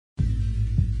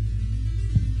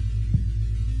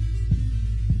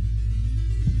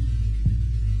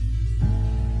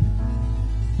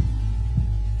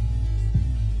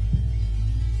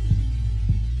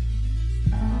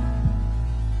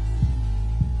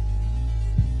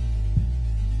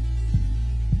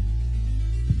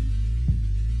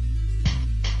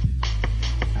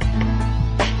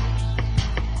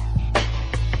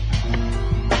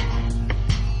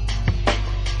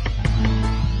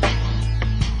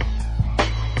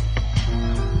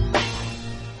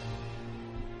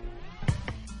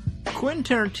Quentin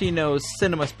Tarantino's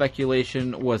Cinema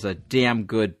Speculation was a damn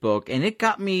good book, and it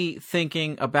got me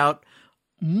thinking about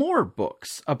more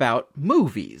books about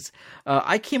movies.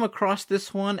 I came across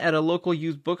this one at a local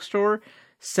used bookstore,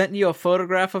 sent you a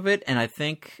photograph of it, and I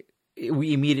think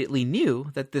we immediately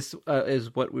knew that this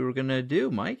is what we were going to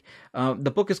do, Mike. The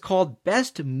book is called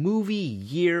Best Movie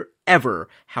Year Ever,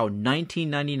 How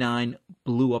 1999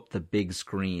 Blew Up the Big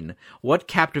Screen. What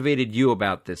captivated you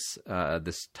about this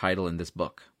title in this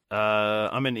book?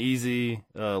 I'm an easy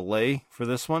lay for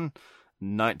this one.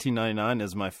 1999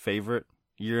 is my favorite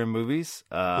year in movies.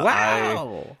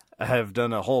 Wow! I have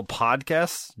done a whole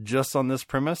podcast just on this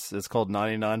premise. It's called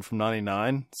 99 from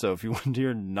 99. So if you want to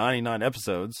hear 99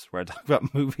 episodes where I talk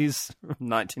about movies from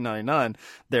 1999,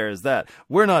 there is that.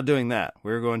 We're not doing that.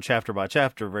 We're going chapter by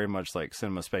chapter, very much like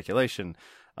Cinema Speculation.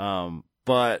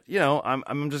 But you know,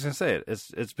 I'm just gonna say it.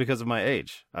 It's because of my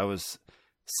age. I was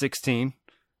 16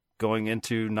 going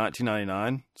into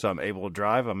 1999, so I'm able to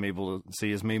drive. I'm able to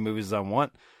see as many movies as I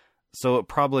want. So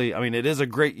it is a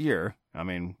great year. I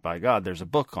mean, by God, there's a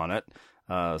book on it.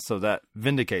 So that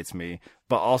vindicates me.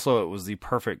 But also it was the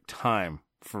perfect time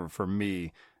for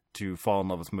me to fall in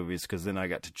love with movies, because then I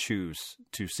got to choose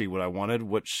to see what I wanted,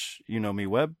 which, you know me,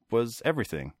 Webb, was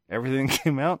everything. Everything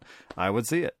came out, I would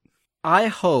see it. I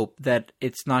hope that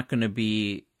it's not going to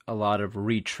be a lot of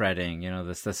retreading,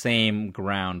 this the same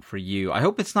ground for you. I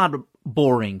hope it's not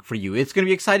boring for you. It's going to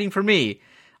be exciting for me.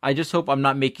 I just hope I'm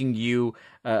not making you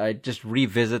just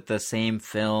revisit the same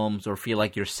films or feel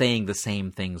like you're saying the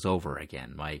same things over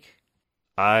again, Mike.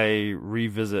 I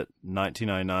revisit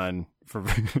 1999 for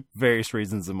various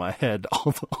reasons in my head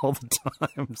all the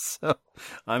time, so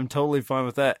I'm totally fine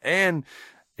with that. And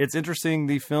it's interesting,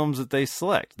 the films that they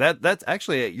select. That's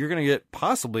actually, you're going to get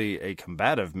possibly a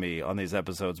combative me on these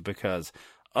episodes, because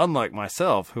unlike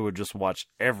myself, who would just watch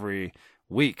every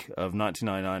week of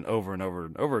 1999 over and over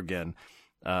and over again,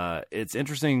 it's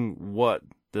interesting what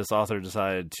this author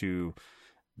decided to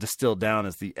distill down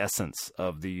as the essence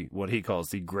of what he calls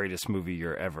the greatest movie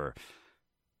year ever.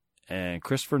 And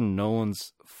Christopher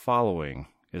Nolan's Following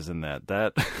is in that.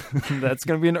 That's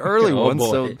going to be an early one.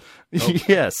 Boy. So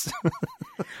yes.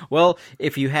 Well,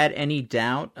 if you had any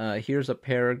doubt, here's a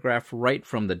paragraph right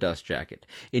from the Dust Jacket.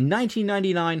 In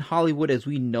 1999, Hollywood as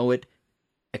we know it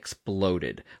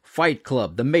exploded. Fight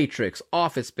Club, The Matrix,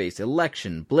 Office Space,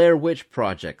 Election, Blair Witch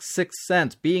Project, Sixth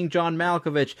Sense, Being John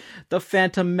Malkovich, The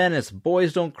Phantom Menace,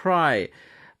 Boys Don't Cry,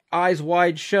 Eyes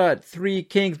Wide Shut, Three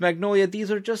Kings, Magnolia. These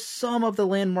are just some of the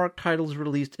landmark titles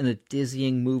released in a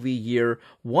dizzying movie year,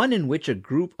 one in which a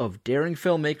group of daring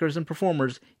filmmakers and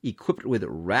performers, equipped with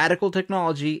radical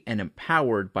technology and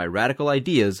empowered by radical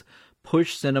ideas,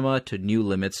 push cinema to new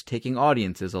limits, taking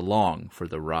audiences along for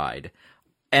the ride.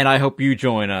 And I hope you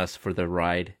join us for the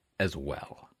ride as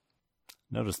well.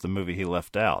 Notice the movie he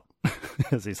left out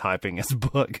as he's hyping his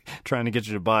book, trying to get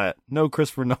you to buy it. No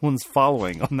Christopher Nolan's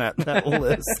Following on that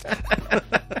list.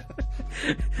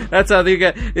 That's how you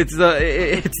get. It's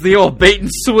the old bait and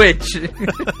switch.